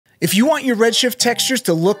If you want your Redshift textures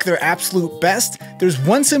to look their absolute best, there's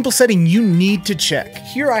one simple setting you need to check.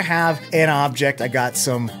 Here I have an object, I got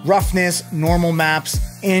some roughness, normal maps,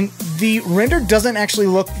 and the render doesn't actually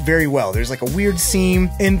look very well. There's like a weird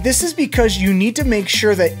seam, and this is because you need to make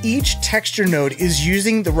sure that each texture node is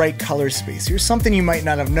using the right color space. Here's something you might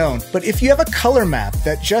not have known, but if you have a color map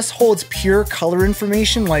that just holds pure color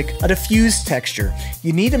information like a diffuse texture,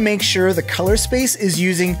 you need to make sure the color space is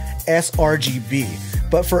using sRGB.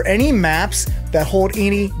 But for any maps that hold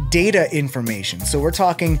any data information, so we're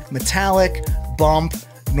talking metallic, bump,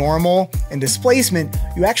 normal, and displacement,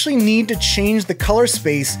 you actually need to change the color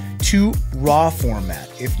space to raw format.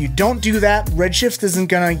 If you don't do that, Redshift isn't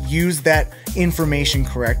gonna use that information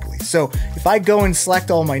correctly. So if I go and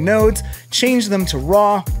select all my nodes, change them to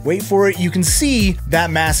raw, wait for it, you can see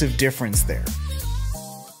that massive difference there.